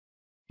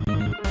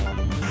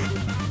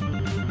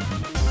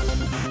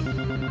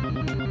Hello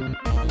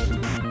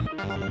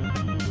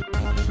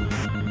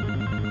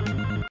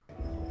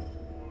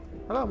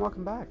and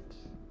welcome back.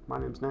 My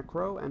name's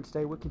Necro, and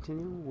today we're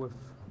continuing with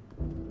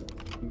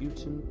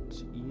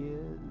Mutant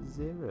Year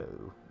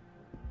Zero.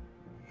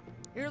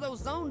 Hear those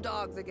zone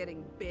dogs are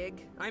getting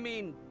big. I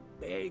mean,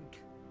 big.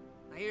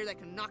 I hear they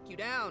can knock you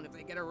down if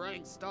they get a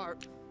running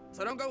start.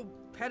 So don't go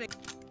petting.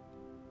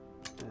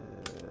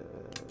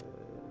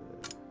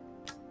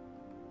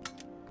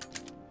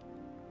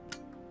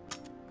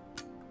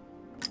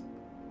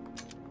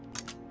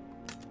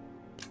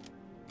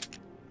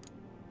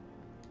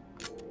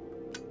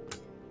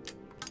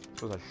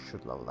 I suppose I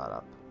should level that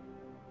up.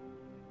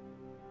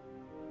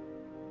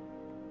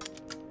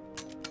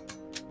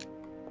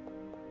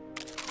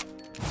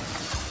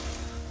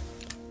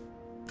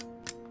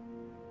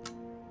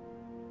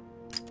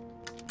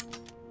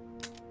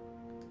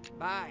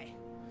 Bye.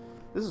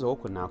 This is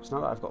awkward now, because now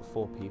that I've got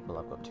 4 people,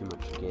 I've got too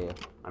much gear.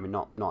 I mean,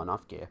 not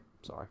enough gear.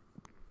 Sorry.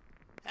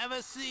 Have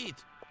a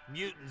seat.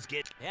 Mutants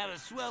get have a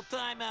swell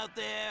time out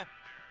there.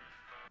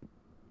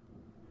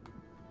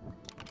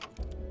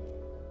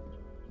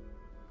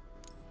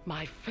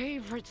 My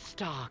favorite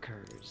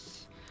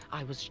stalkers.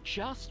 I was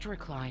just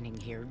reclining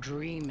here,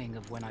 dreaming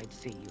of when I'd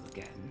see you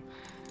again.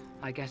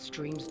 I guess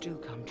dreams do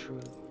come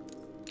true.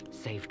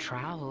 Safe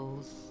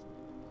travels.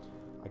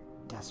 I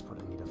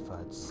desperately need a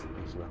third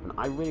sneaky weapon.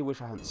 I really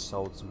wish I hadn't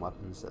sold some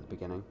weapons at the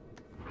beginning.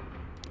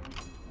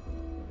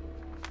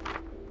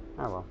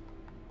 Oh well.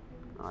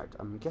 Alright,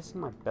 I'm guessing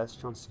my best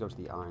chance is to go to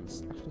the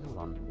Irons. Actually, hold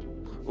on.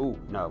 Ooh,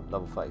 no,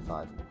 level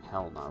 35.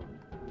 Hell no.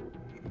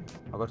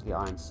 I'll go to the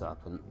Iron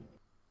Serpent.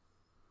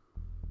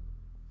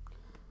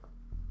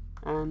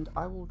 And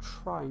I will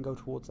try and go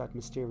towards that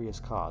mysterious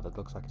car that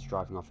looks like it's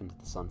driving off into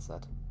the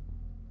sunset.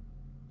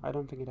 I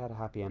don't think it had a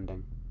happy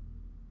ending.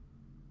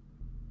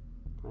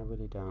 I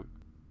really don't.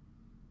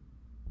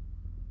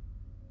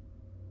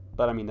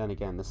 But I mean, then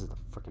again, this is the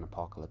frickin'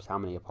 apocalypse. How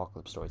many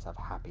apocalypse stories have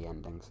happy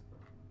endings?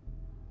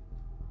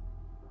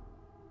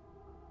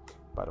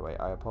 By the way,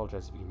 I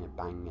apologize if you can hear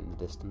banging in the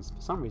distance.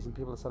 For some reason,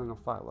 people are setting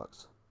off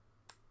fireworks.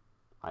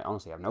 I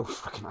honestly have no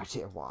frickin'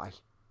 idea why.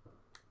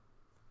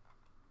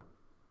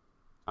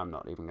 I'm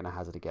not even going to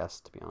hazard a guess,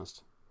 to be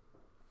honest.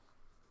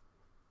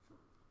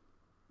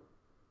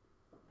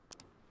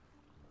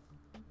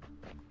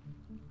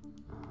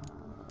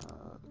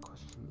 The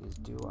question is,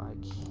 do I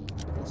keep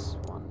this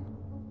one?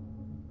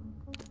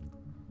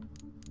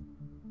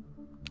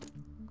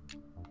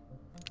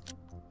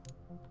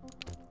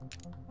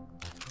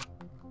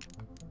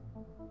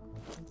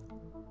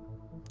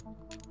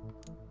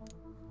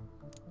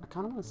 I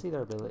kind of want to see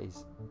their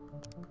abilities.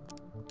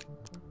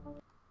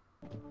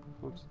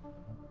 Whoops.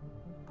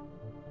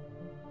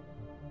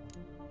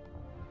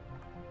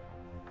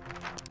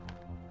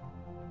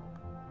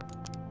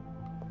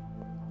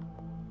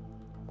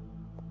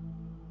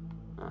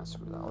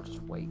 Screw that, I'll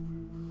just wait.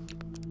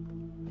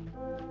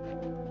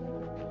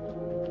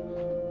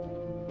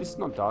 This is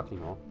not dark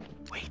anymore.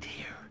 Wait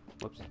here.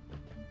 Whoops.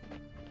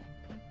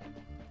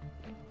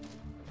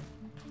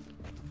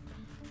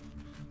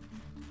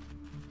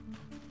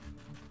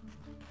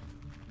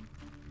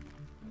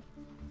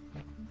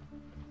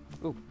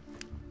 Ooh.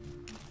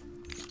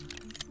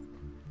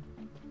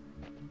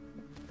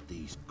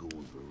 These ghouls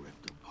were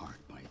ripped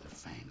apart by the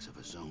fangs of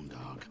a zone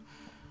dog.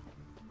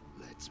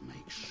 Let's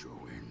make sure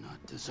we're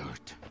not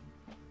dessert.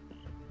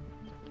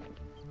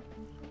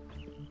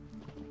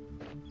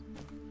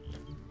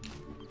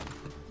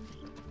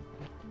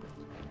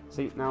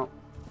 See, now,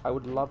 I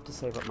would love to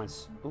save up my...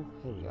 Oh,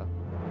 here we go.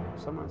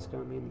 Someone's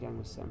going to be in the gang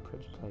with Sam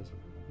Pridge plays.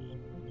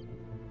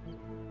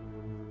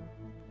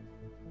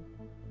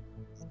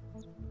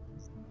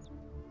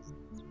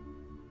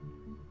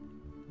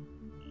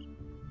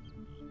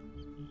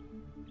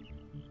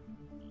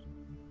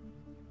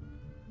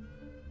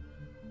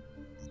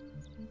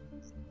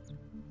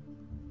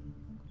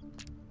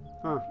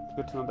 Huh,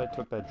 good to know they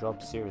took their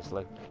job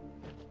seriously.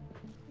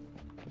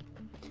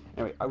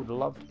 Anyway, I would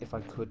love if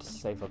I could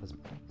save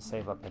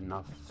up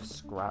enough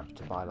scrap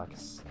to buy like a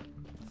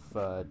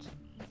third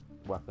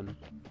weapon,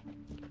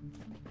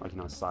 like, you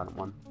know, a silent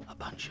one. A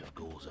bunch of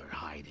ghouls are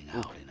hiding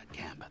out in a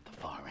camp at the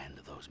far end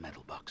of those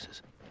metal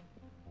boxes.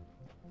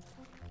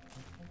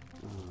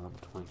 Oh, level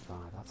 25,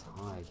 that's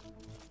high.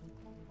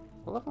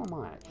 What level am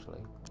I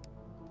actually?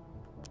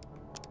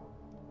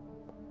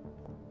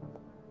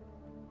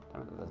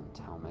 Damn it, it doesn't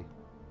tell me.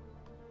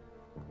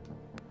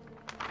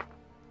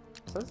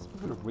 So this is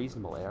within a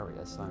reasonable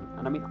area, so...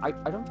 And I mean, I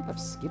don't think I've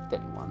skipped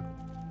anyone.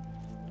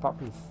 Apart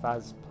from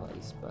Faz's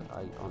place, but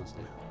I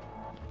honestly...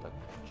 Like,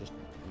 just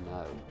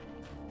no.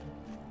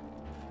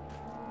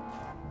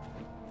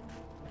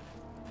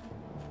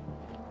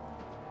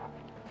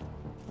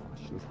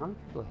 Question is, how many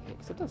people are here?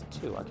 Because it does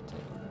 2, I can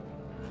take them.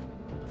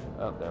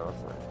 Oh, they're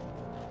offering.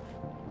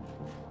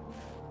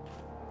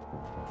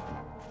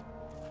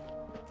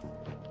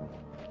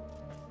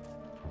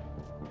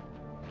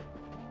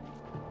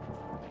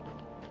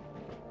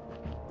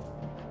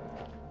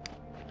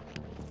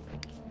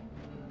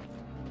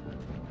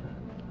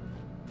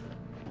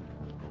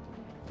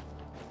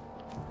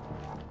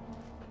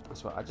 I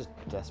swear, I just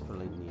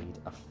desperately need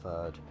a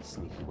third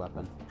sneaky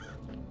weapon.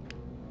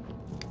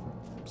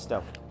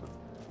 Stealth.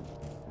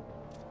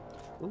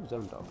 Ooh,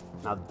 zone dog.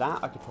 Now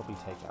that I could probably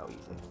take out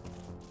easy.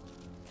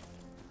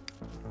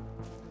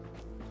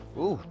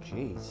 Ooh,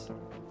 jeez.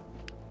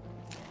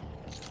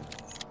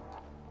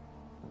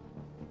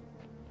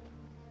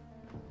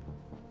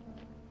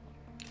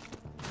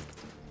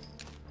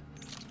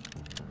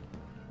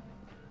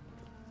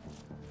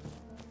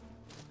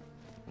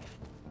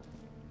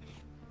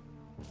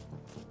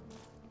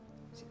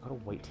 See, I've got to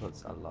wait till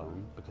it's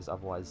alone, because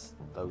otherwise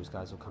those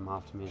guys will come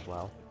after me as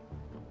well.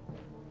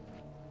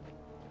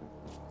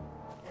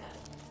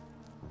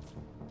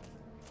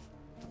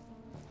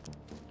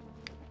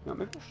 No,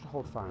 maybe I should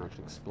hold fire and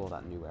actually explore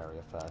that new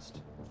area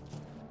first.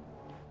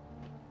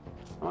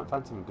 I might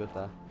find something good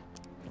there.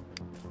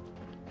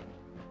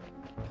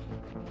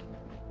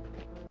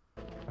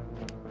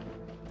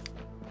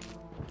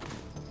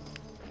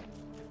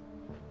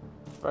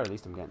 At the very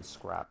least I'm getting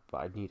scrap, but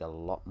I need a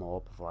lot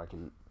more before I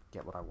can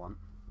get what I want.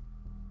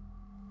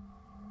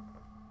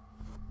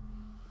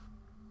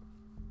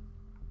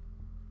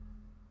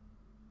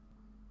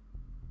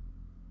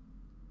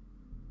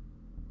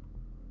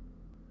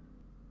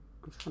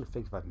 I'm just trying to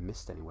think if I've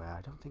missed anywhere.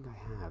 I don't think I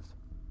have.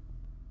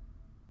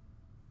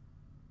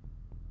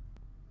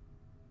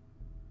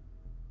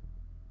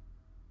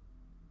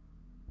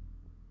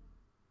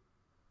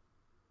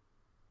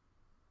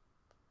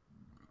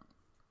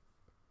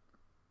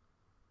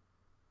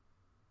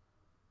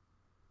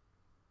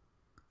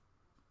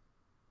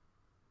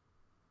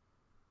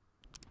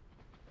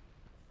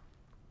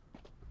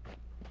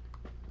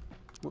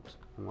 Whoops,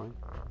 wrong way.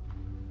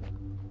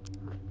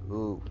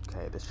 Ooh,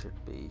 okay, this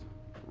should be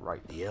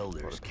right. The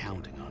Elder's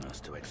counting on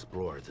us to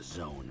explore the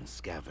zone and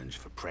scavenge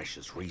for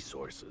precious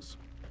resources.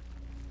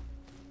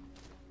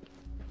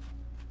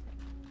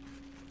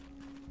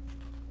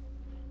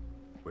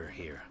 We're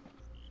here.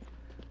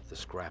 The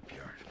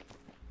scrapyard.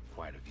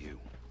 Quite a view.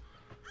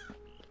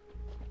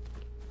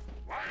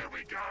 Why are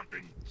we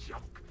dumping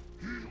junk?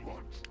 He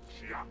wants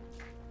junk.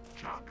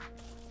 Junk?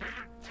 They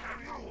didn't tell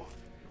you.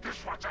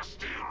 This one's a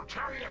steel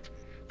chariot.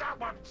 That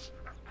one's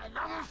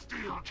another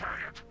steel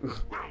chariot.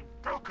 Well,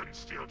 broken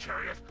steel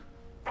chariot.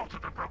 Both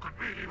of them broken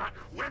really, but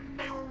when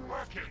they were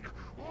working,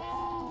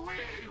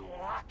 ooh-wee,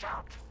 watch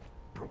out.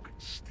 Broken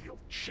steel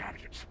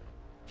chariot.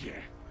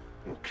 Yeah,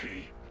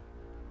 okay.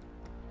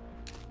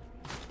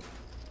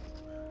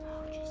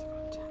 Oh, jeez, I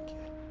got attack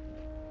here.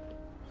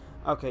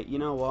 Okay, you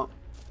know what?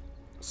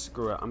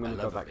 Screw it. I'm gonna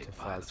go back to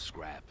pile of Fez.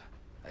 scrap.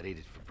 I'd eat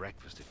it for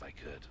breakfast if I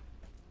could.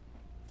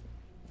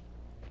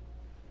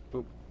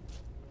 Oop.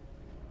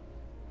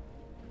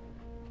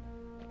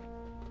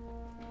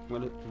 I'm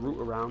gonna root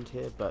around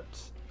here, but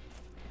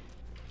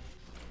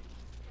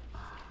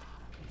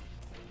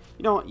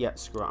you know what? Yeah,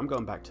 screw it. I'm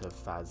going back to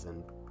Faz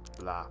and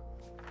blah.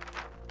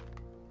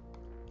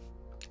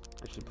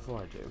 Actually, before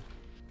I do,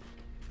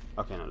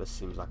 okay, no, this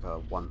seems like a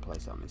one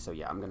place only. So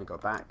yeah, I'm gonna go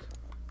back,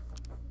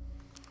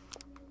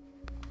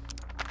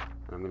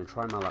 and I'm gonna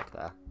try my luck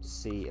there.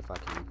 See if I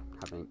can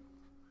have any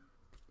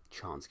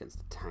chance against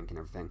the tank and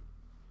everything.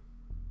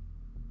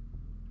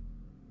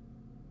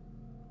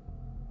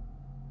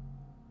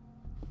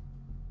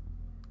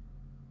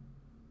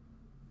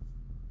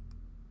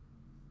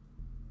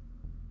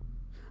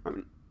 I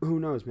mean, who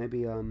knows?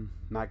 Maybe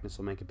Magnus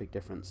will make a big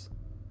difference.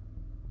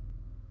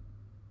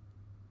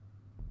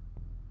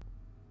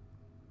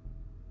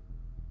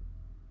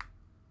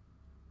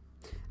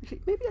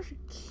 Actually, maybe I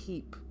should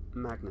keep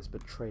Magnus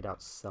but trade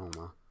out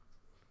Selma.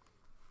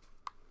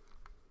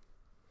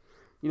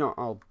 You know,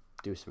 I'll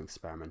do some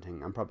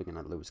experimenting. I'm probably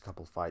going to lose a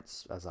couple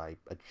fights as I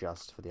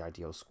adjust for the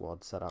ideal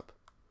squad setup.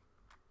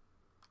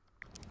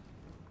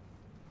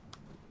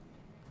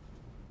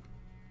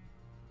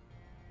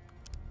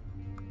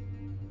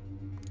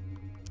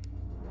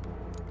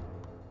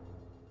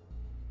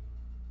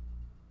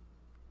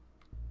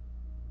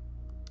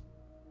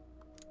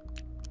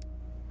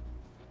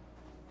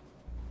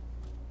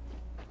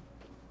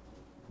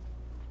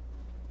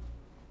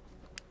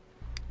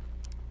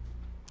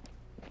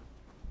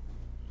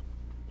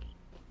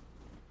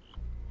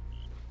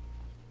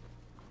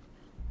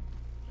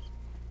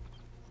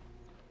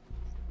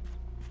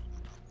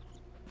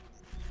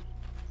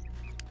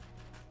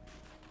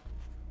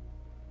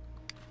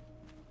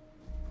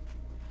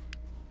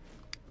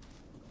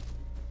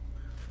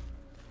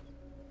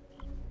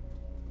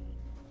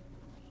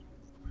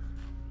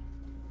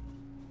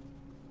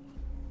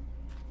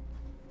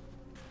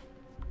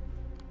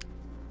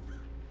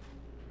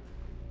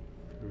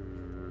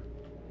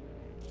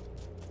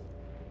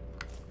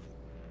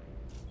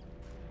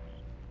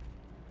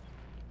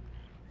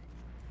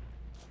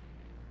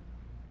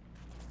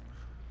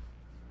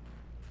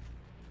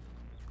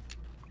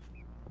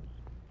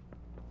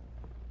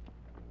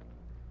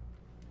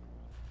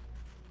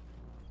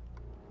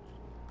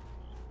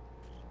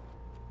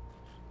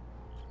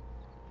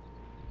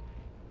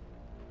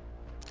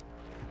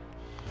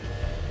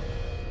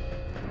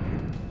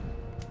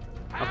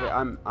 Okay,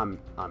 I'm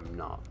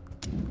not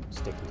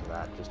sticking to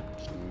that. Just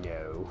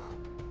no.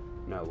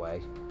 No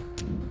way.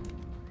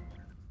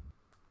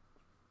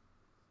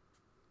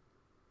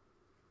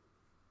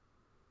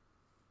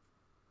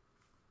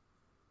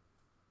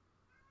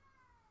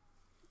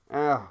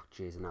 Oh,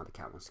 jeez, and now the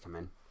cat wants to come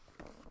in.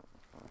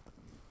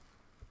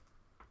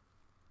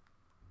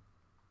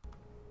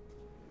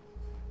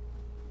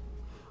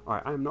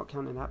 Alright, I am not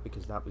counting that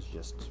because that was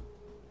just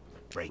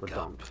Break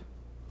up.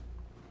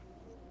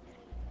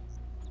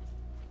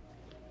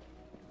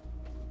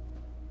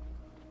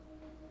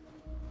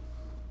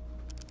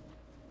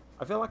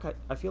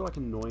 I feel like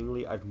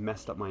annoyingly I've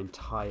messed up my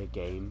entire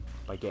game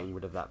by getting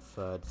rid of that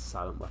third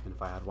silent weapon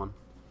if I had one.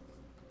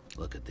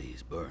 Look at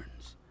these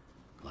burns.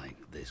 Like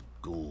this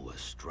ghoul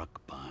was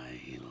struck by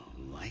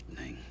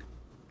lightning.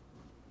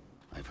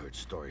 I've heard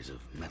stories of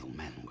metal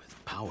men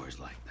with powers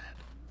like that.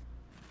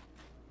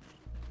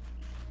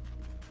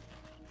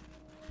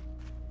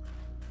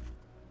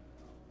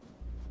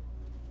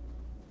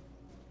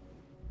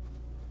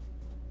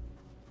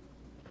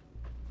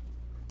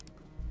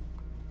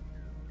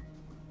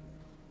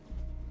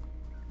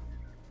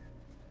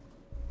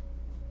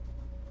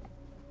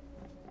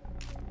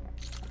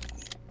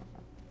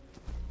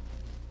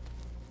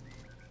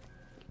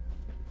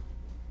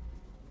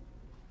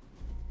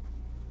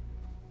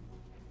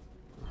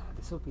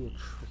 This will be a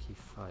tricky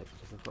fight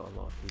because I've got a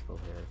lot of people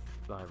here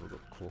if I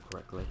recall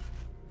correctly.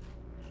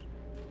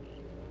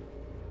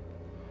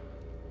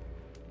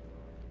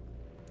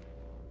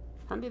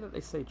 Handy that they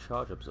say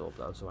charge absorb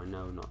though, so I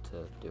know not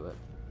to do it.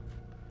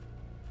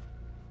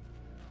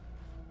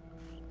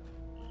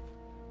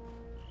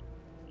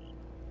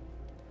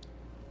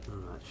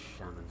 Oh, that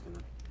shaman's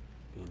gonna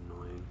be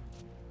annoying.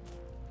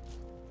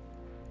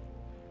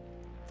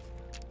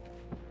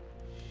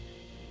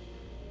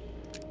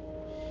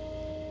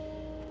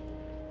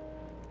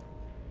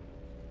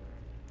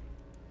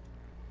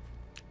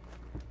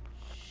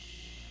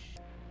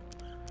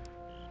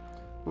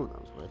 Oh,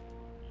 that was weird.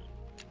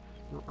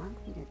 No, I'm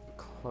gonna get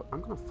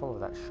I'm gonna follow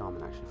that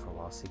shaman actually for a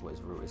while, see what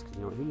his route is, because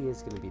you know he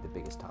is gonna be the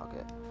biggest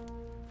target.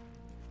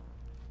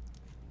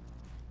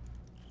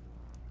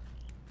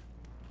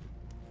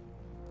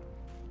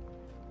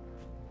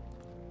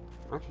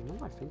 Actually, now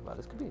that I think about it,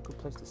 this could be a good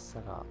place to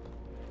set up.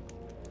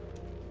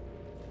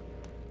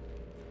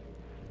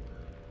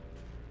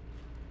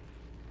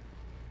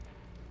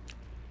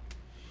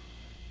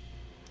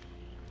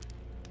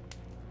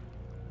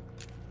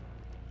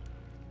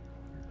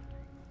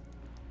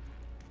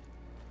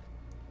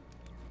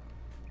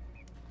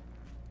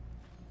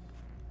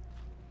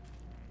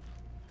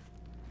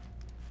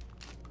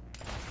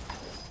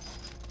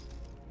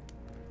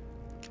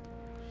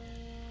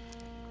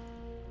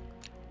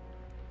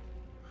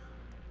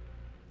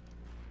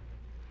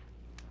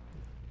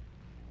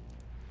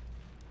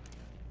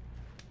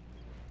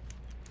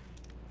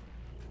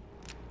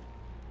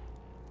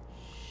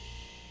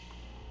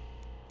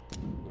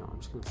 I'm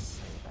just going to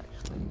save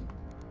actually.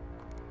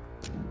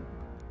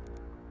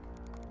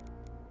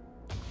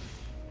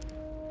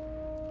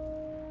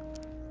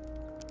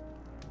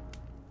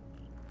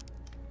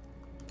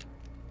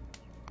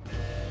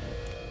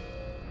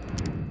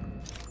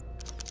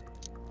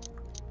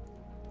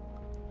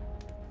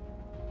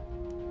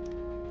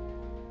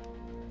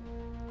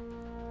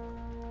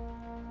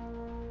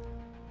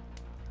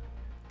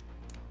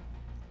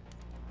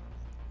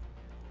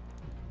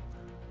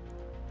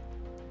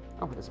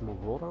 Oh, but there's more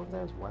water over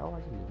there as well?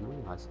 I didn't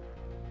even realise.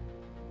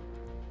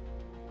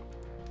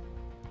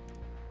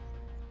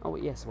 Oh,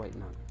 yes, wait,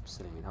 no,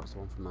 silly me, that was the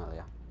one from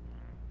earlier.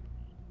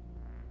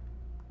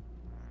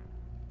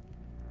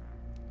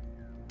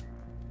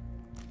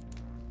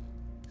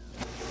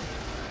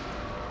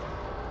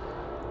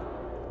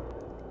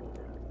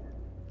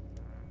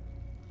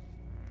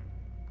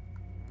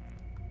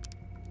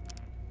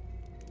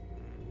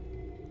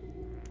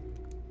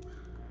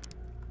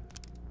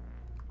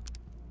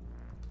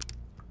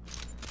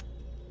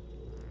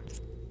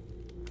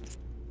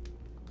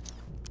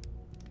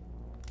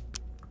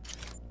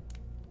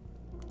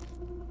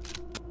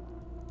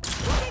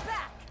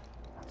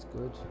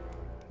 Good.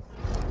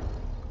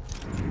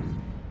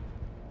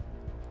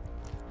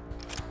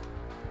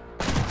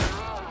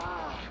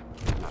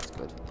 That's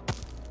good.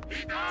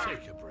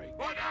 Take a break.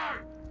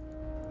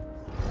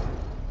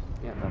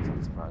 Yeah, that's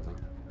unsurprising.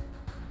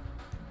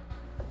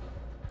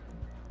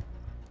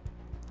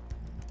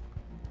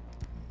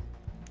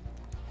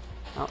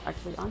 Now,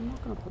 actually, I'm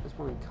not going to put this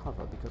one in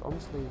cover because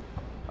honestly,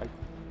 I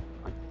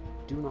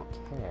do not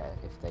care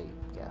if they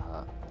get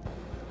hurt.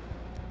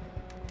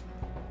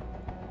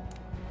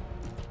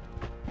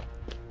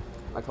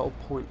 Like, the whole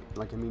point,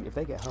 like, I mean, if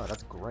they get hurt,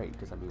 that's great,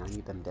 because, I mean, I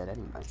need them dead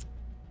anyway.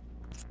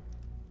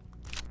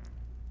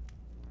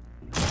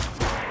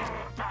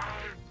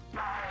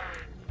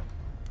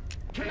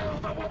 Kill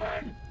the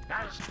woman!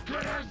 As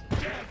good as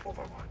dead,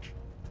 Overwatch!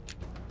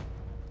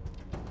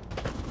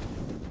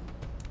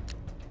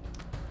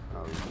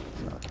 Oh,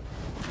 shot.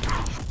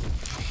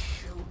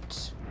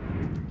 Shoot.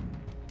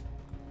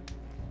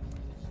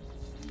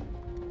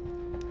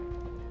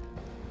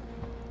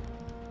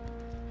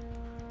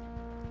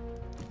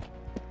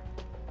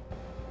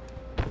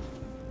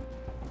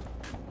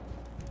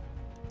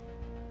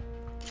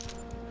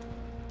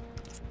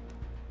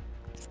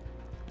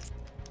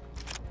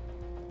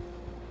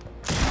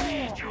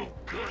 did you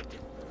good.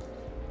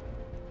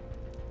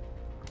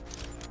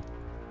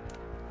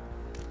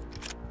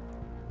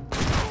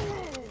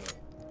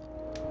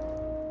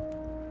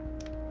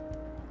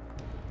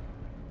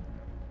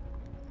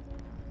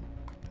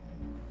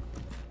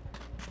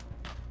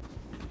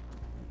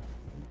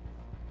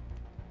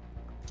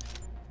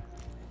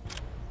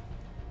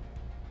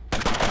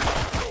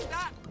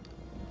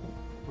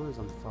 One is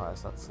on fire,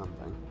 so that's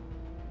something.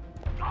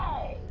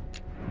 No!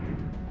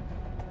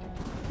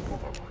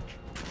 Overwatch.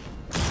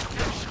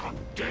 Yes, I'm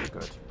dead.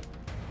 Good.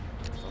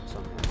 Focus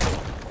on him.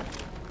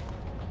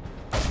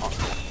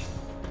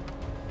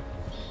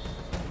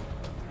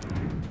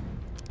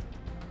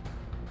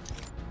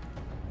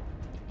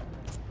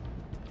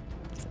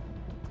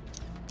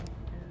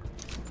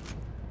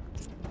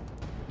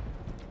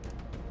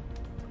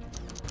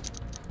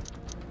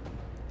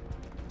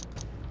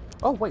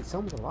 Oh wait,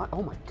 Selma's alive.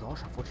 Oh my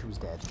gosh, I thought she was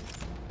dead.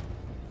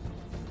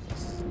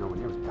 This is nowhere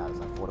near as bad as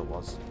I thought it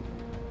was.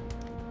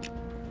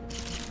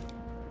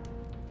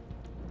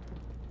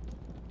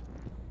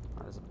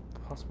 Right, there's a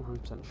possible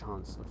 100%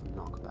 chance of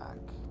knockback.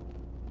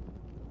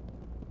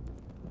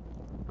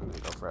 I'm gonna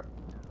go for it.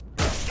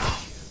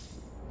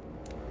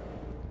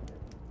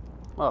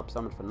 Well,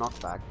 so much for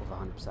knockback with a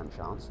 100%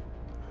 chance.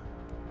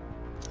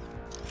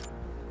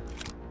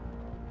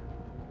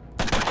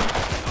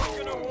 I'm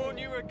gonna warn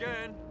you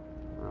again.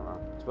 Oh,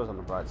 well. I suppose on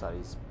the bright side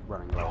he's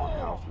running low on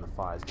health and the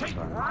fire's going to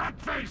burn him. Rat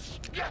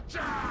face! Get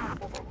ya!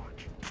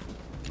 Overwatch.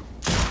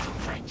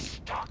 Great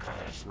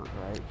stalkers. Not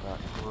great, but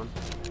come on.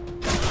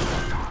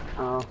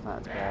 Oh,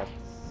 that's bad.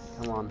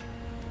 Come on.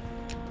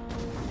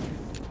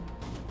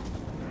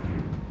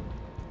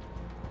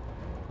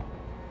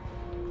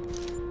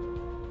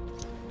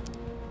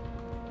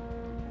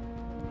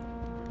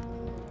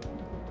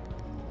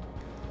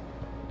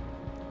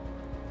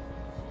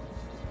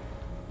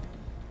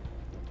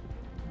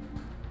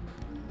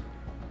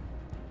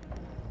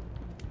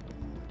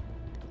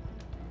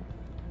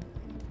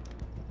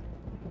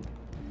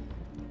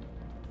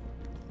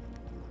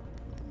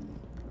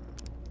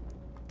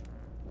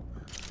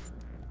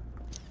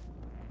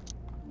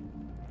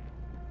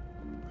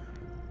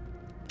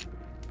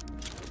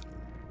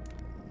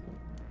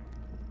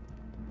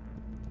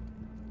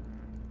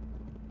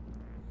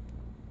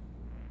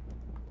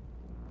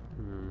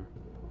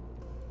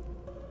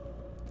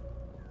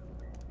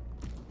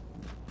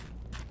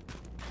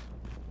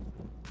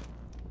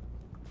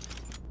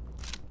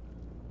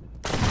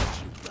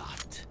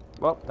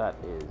 Well, that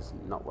is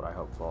not what I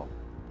hoped for.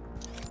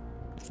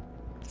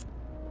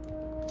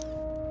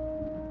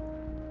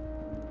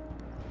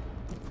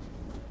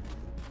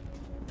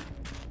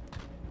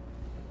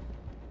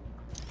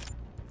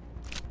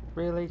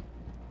 Really?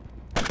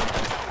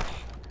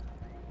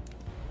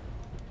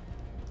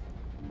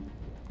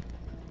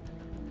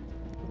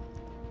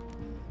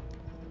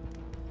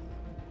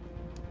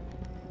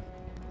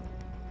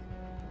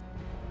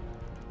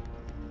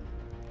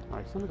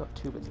 Alright, he's only got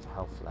 2 bits of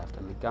health left,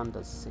 and the gun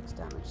does 6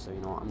 damage, so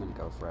you know what, I'm gonna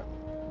go for it.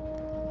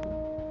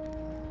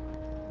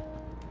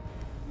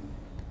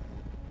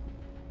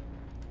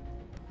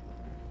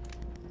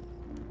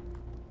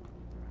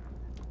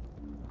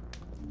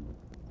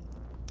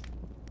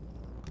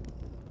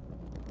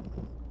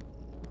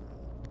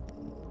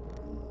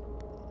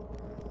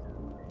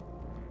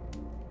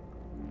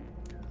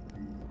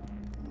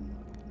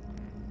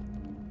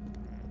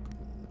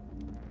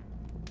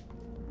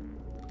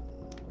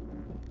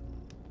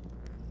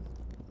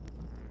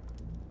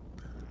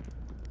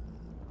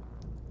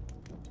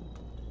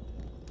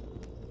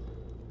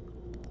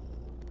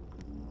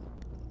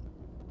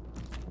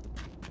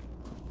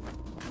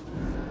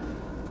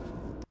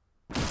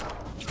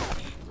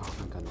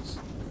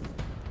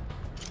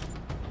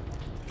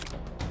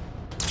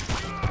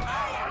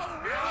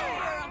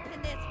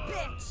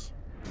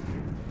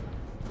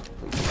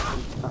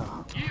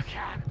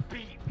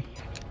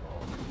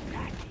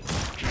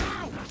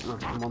 Oh,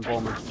 come on,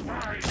 Bowman. Come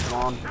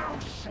on. Oh,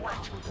 my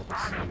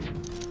goodness.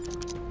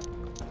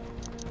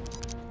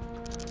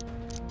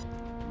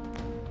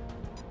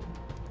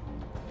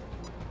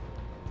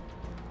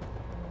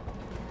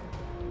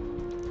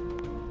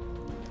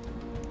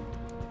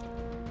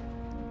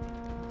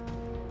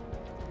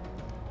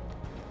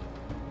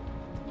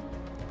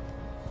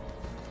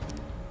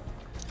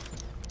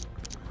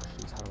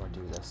 Questions, how do I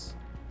do this?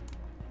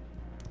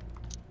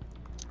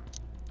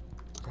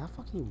 How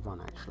far can you run,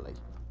 actually?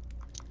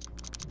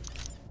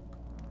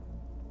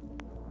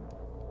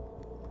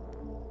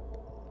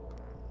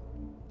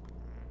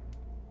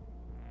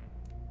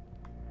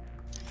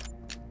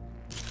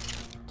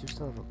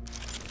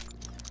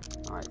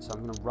 Alright, so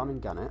I'm going to run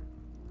and gun it.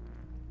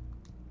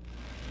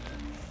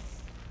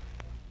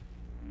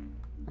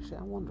 Actually,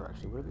 I wonder,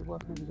 would it be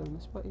worth maybe going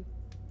this way?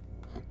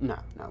 No,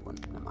 it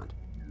wouldn't. Never mind.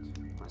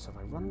 Alright, so if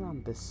I run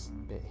around this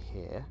bit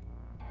here...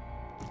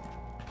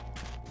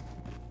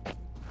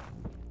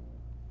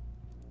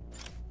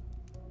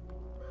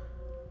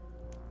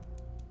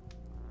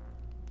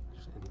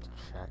 Actually, I need to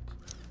check.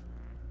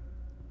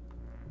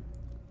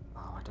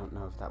 Oh, I don't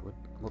know if that would...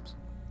 Whoops.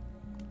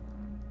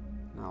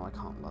 Oh, I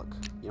can't look.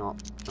 You know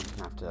what? I'm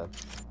gonna have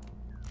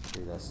to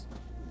do this.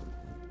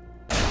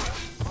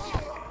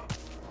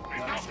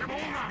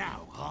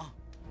 Now, huh?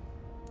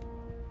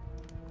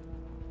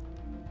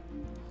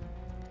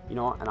 You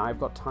know what? And I've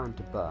got time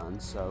to burn,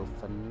 so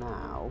for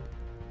now...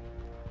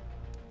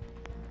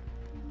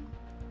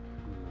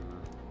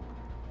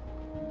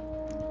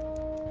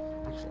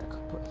 Actually, I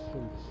could put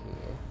him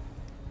here.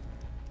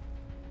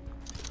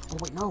 Oh,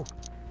 wait, no!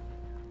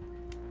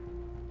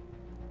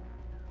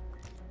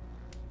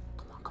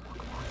 Come on, come on,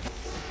 come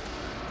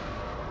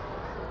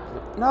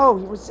on. No,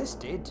 he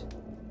resisted!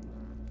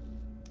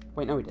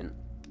 Wait, no, he didn't.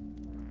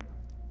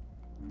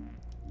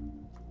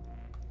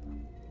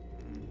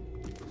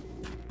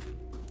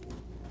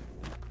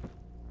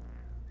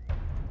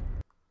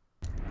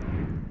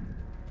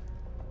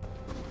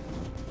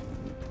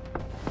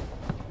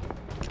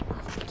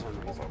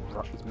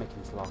 He's making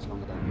this last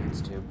longer than it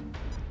needs to.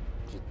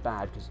 Which is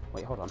bad, because...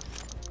 Wait, hold on.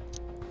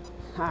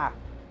 Ha!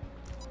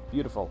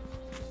 Beautiful.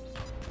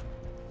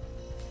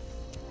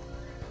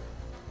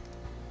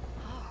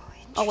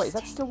 Oh, wait, is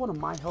that still one of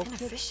my health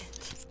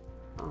kits?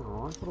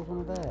 Oh, I thought it was one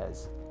of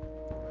theirs.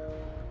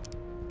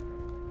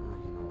 Oh,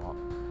 you know what?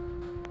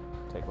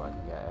 Take what I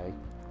can get, eh?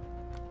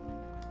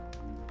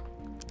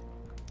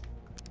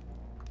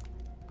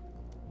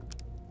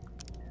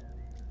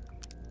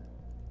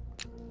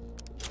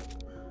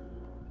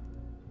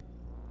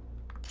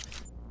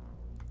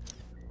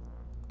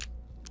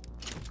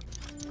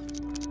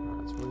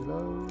 Let's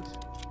reload.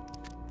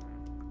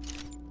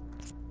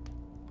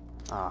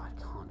 Ah, I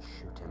can't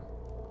shoot him.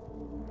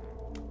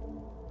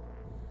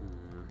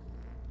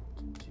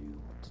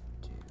 What to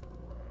do?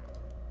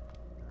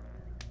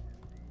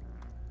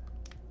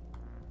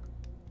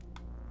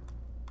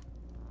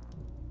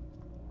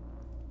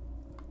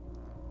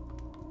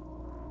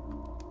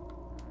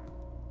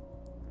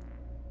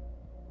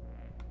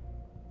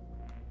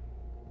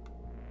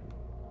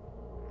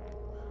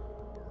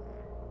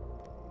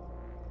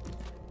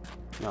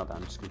 No,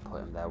 I'm just going to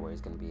put him there where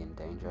he's going to be in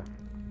danger.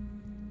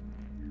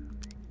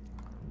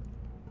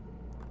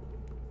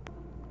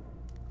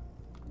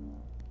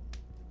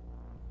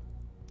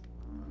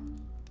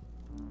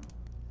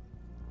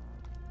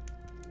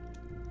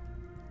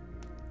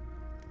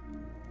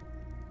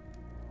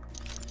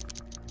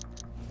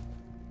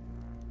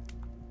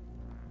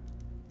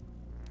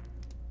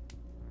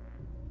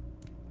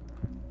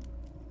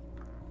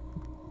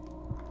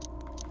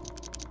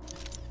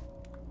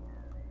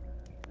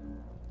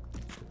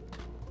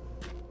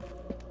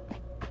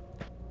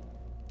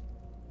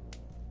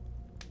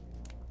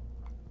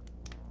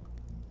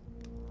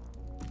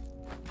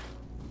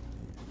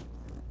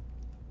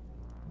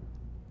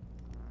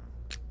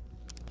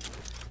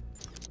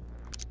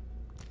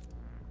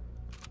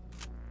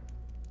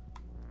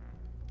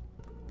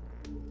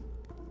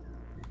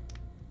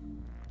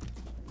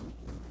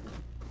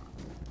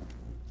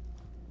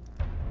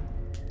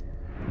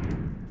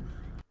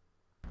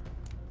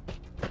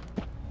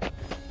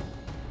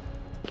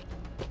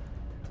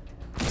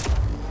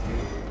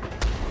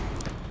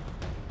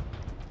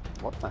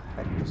 What the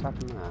heck just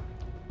happened there?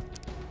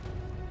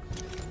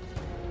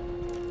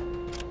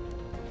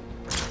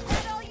 Is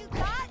that all you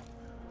got?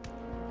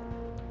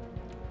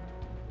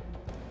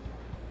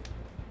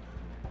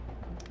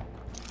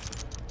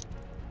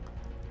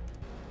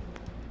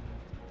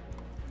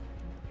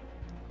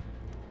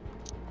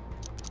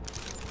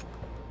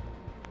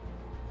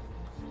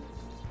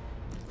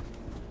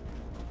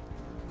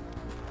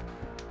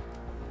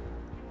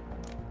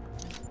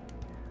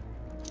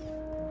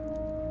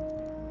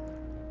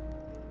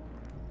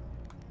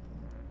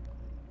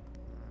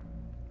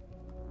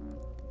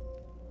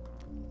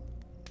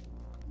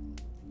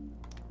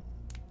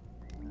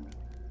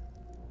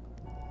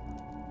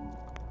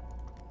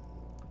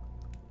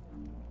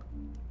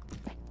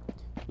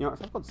 You know,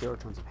 if I've got 0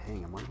 chance of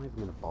hitting him, why am I even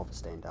going to bother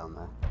staying down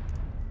there?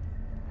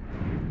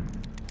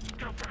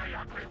 Go for the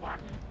ugly one.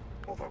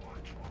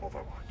 Overwatch,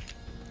 Overwatch.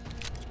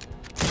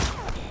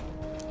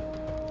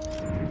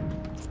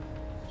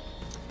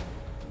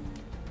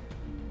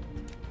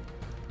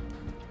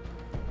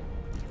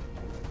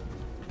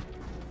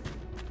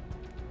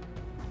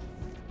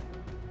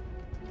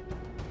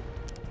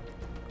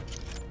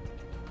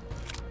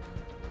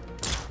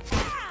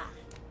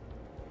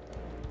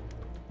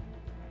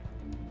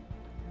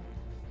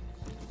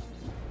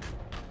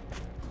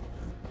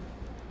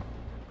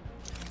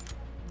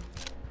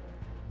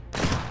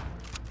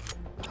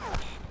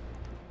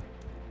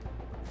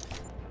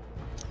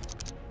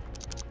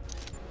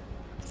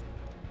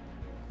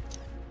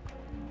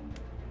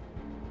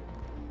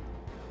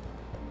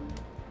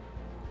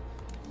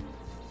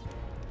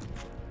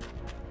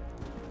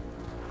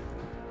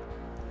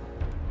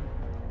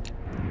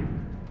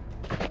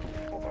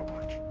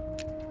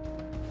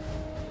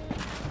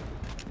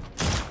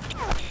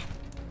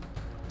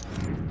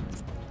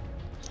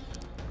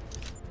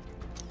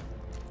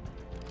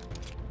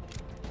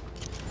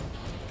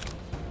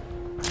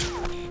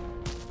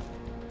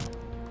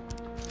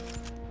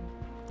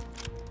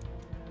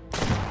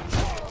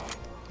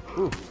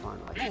 Ooh,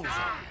 finally.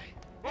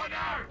 Oh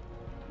no!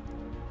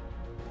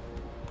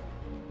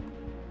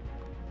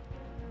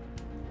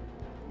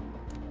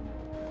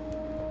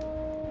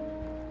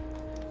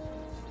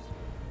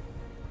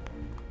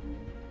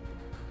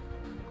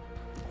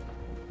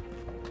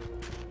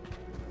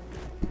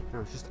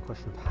 Now it's just a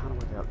question of how do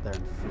I get up there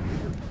and free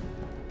him.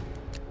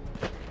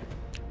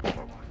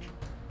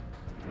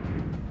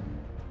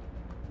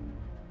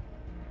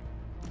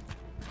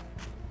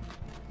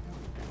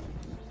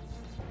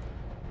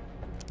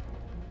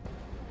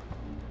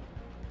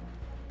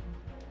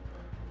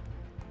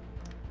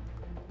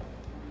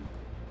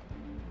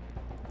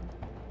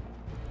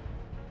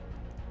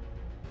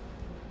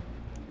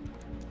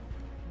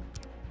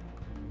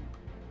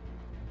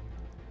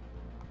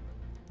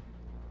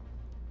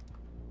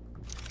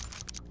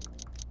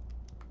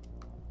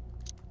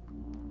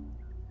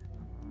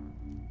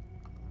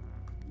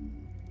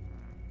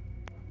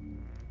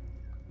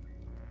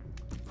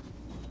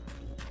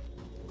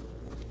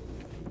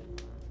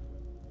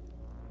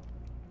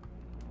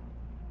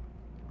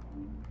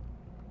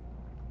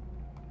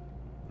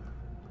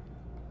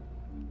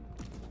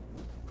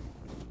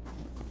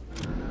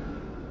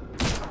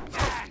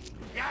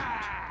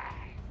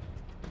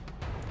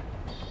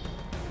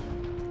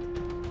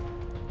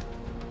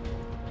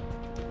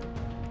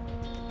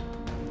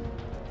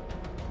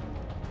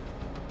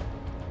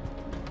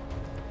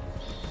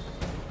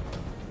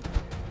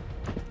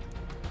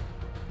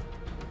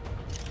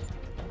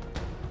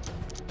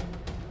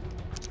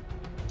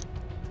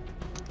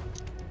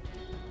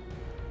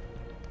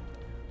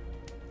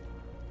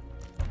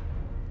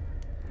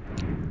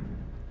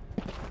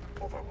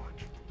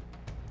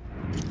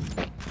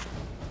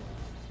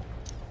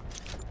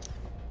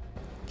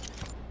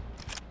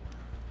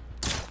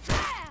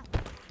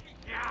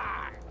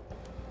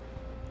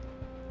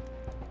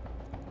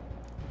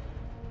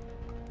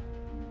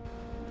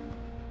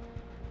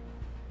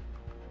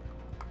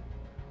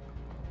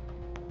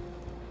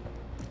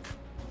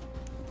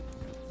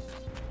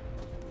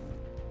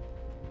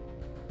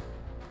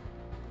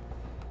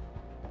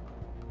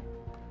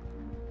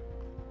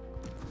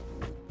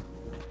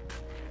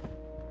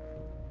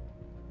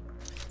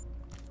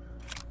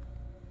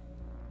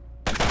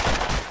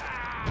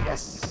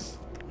 Yes!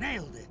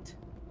 Nailed it.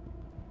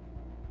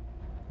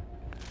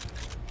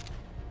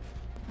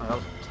 Oh, that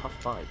was a tough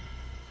fight.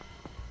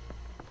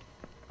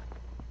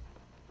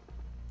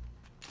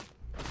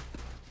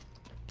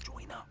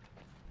 Join up.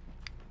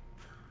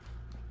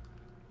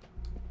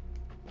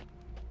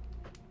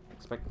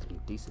 Expecting some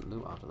decent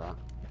loot after that.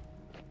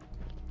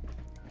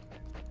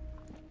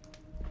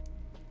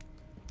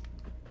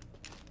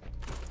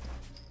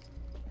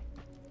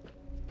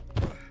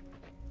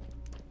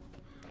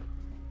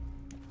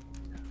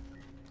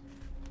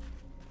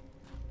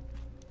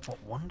 What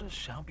wonders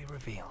shall be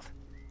revealed?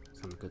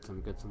 Something good,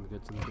 something good, something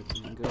good, something good,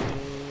 something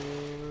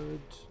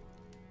good.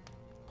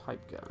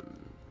 Pipe gun.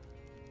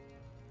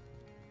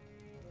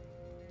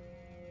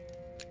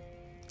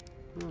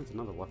 Oh, it's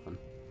another weapon.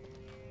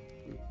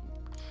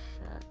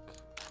 Check.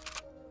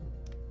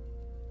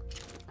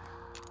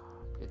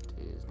 It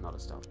is not a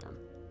stealth gun.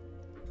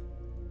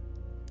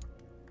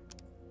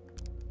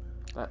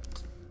 That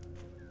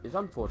is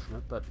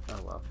unfortunate, but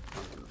oh well,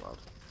 not in the world.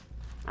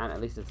 And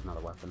at least it's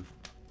another weapon.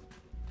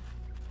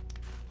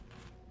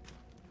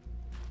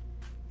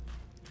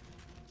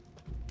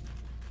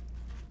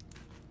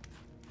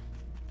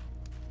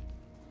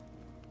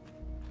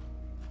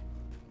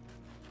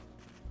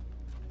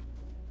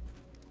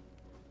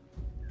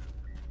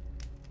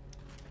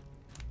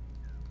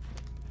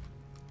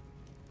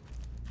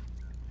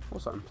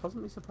 Also, I'm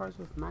pleasantly surprised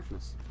with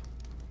Magnus.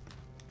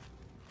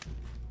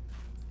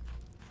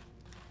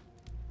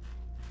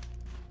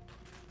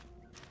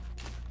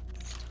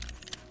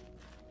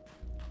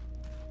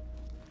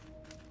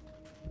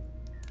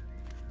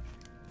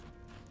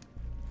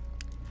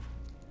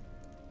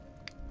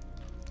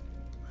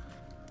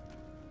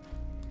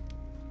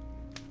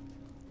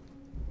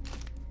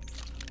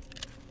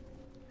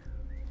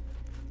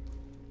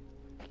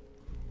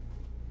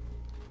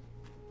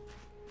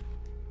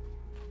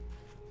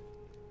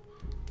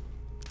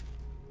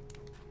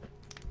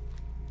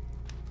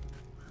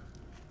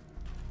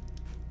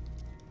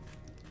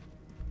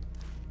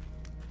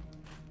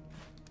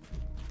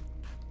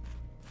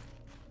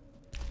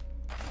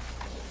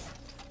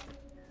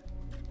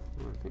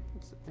 I think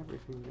that's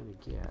everything I'm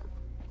gonna get.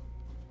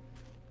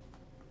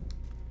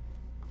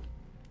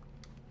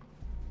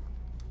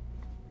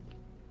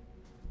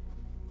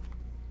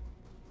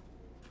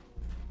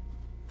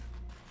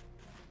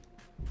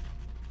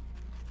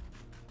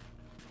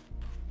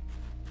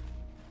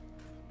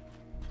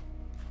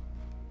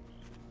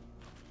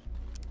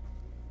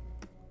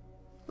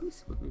 Let me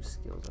see what new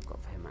skills I've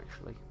got for him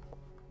actually.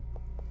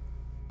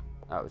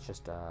 Oh, it's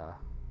just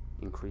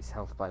increase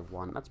health by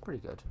 1. That's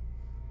pretty good.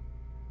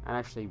 And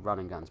actually,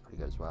 running gun's pretty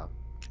good as well.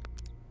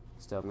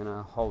 Still, I'm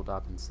gonna hold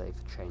up and save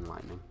for chain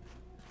lightning.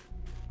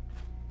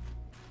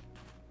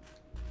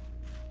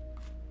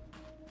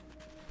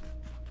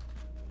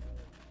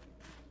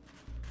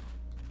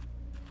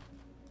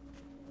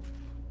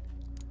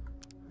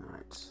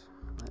 Alright,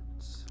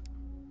 let's...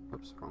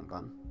 Oops, wrong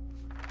button.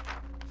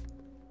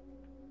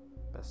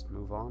 Best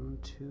move on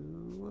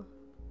to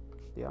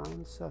the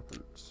Iron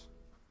Serpent.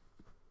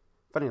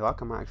 Funny luck,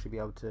 I might actually be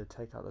able to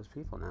take out those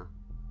people now.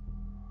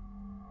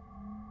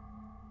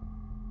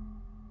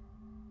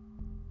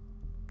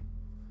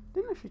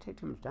 actually take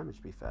too much damage,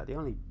 to be fair. The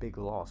only big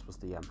loss was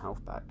the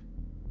health pack,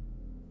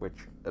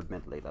 which,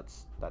 admittedly,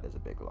 that is a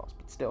big loss,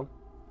 but still.